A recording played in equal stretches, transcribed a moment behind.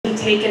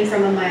taken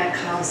from a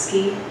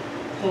Mayakovsky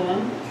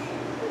poem.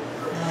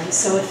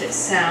 So if it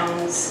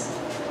sounds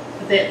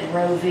a bit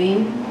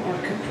roving or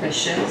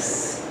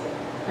capricious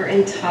or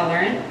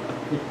intolerant,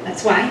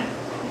 that's why.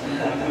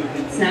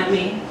 It's not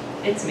me,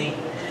 it's me.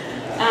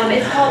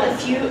 It's called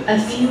a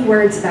few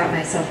words about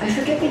myself. I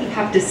forget that you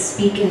have to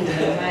speak into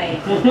the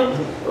mic.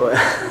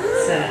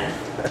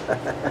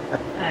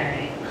 All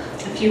right,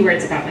 a few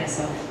words about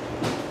myself.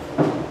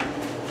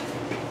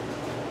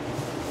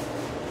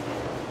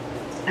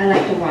 I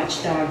like to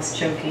watch dogs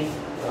choking.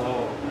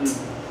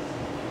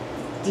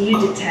 Do you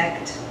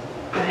detect,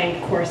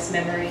 behind coarse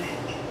memory,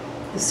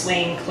 the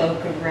swaying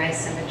cloak of wry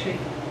symmetry?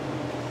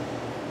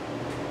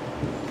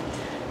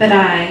 But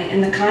I,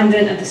 in the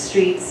convent of the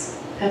streets,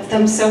 have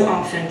thumbed so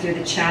often through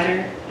the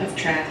chatter of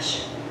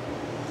trash.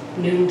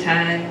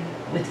 Noontime,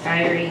 with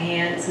fiery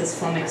hands, has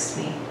flummoxed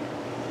me,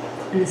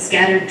 and the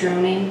scattered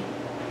droning,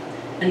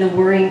 and the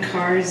whirring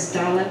cars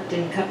dolloped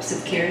in cups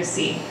of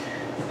kerosene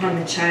upon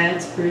the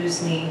child's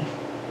bruised knee.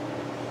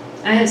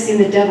 I have seen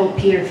the devil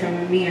peer from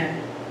a mirror,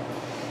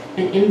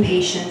 and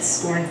impatience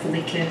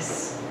scornfully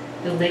kiss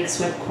the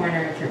leg-swept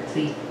corner of her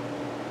pleat.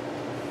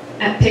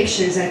 At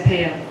pictures I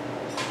pale,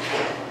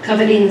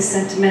 coveting the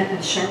sentiment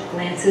of sharp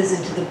glances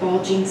into the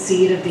bulging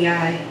seed of the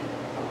eye.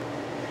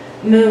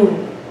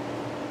 Moon,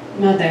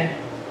 mother,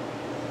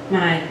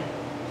 mine,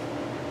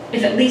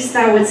 if at least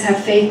thou wouldst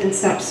have faith and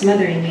stop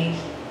smothering me.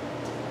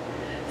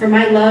 For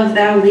my love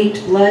thou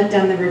leaked blood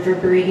down the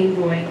reverberating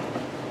void.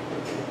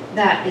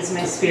 That is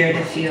my spirit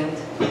afield,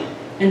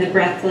 in the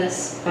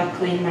breathless,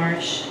 buckling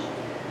marsh,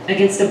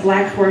 against a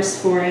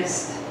black-horsed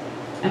forest,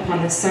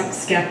 upon the sunk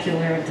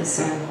scapular of the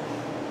sun.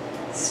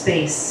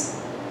 Space,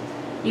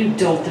 you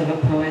dolt of a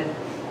poet.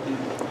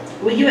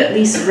 Will you at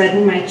least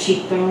redden my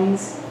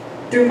cheekbones,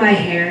 through my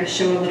hair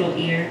show a little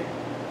ear,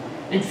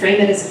 and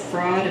frame it as a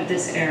fraud of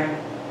this era?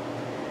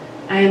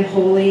 I am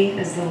holy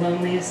as the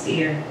loneliest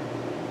ear,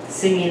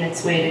 singing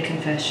its way to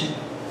confession.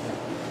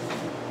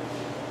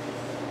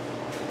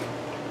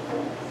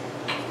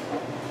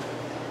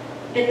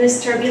 In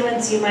this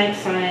turbulence you might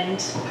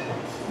find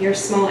your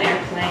small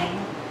airplane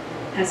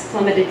has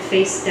plummeted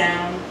face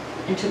down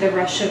into the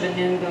rush of a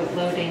noon boat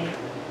loading,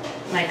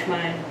 like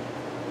mine.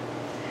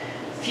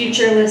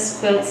 Futureless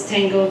quilts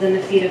tangled in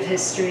the feet of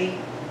history,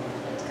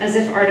 as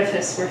if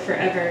artifice were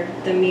forever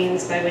the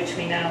means by which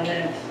we now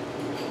live.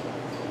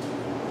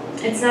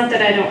 It's not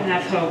that I don't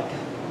have hope.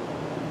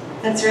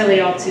 That's really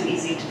all too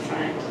easy to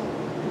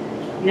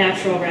find.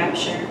 Natural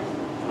rapture,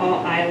 all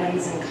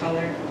islands in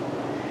color.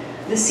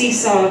 The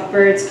seesaw of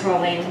birds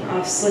calling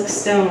off slick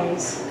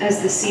stones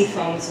as the sea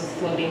foams with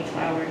floating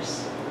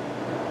flowers.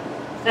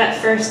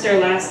 That first or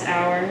last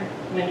hour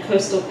when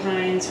coastal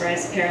pines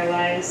rise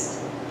paralyzed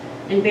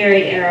and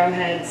buried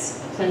arrowheads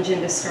plunge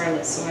into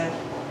scarlet soil.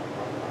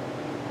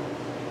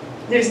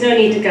 There's no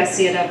need to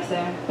gussy it up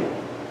though,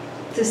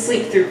 to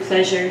sleep through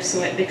pleasure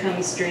so it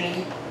becomes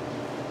dream.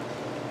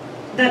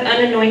 That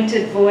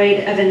unanointed void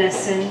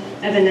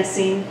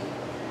evanescing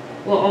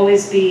will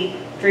always be,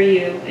 for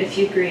you, if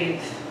you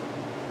grieve,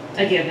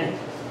 a given.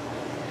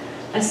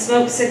 A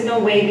smoke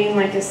signal waving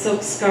like a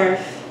silk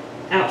scarf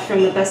out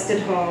from the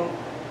busted hull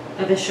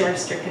of a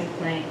shore-stricken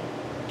plane.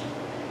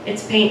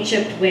 Its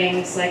paint-chipped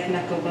wings like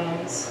knuckle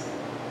bones,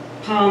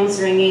 palms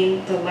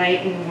ringing the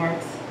light and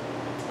warmth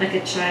like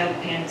a child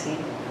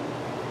panting.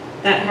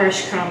 That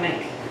harsh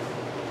comic,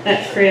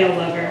 that frail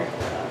lover,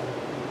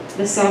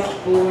 the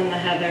soft bull in the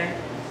heather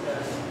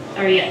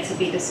are yet to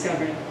be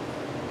discovered.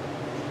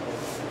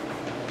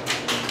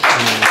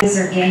 Eyes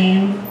are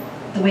game,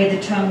 the way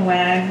the tongue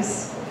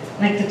wags,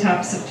 like the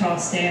tops of tall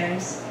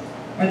stairs,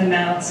 or the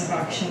mouths of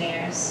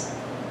auctioneers.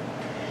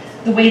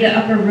 The way the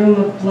upper room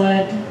of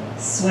blood,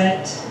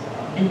 sweat,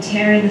 and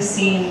tear in the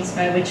seams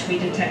by which we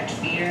detect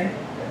fear.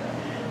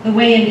 The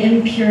way an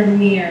impure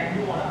mirror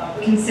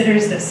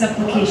considers that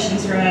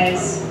supplications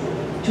rise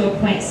to a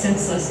point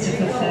senseless to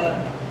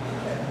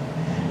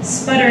fulfill.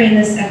 Sputtering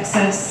this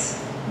excess,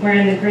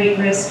 wherein the great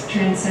risk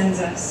transcends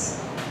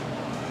us.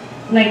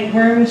 Like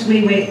worms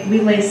we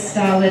lay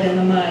stolid in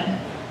the mud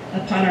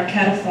upon our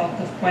catafalque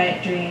of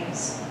quiet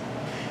dreams.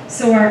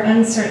 So our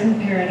uncertain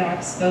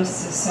paradox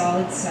boasts a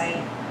solid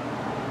sight.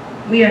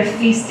 We are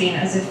feasting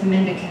as if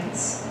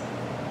mendicants,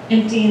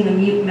 emptying the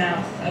mute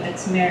mouth of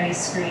its merry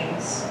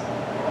screams.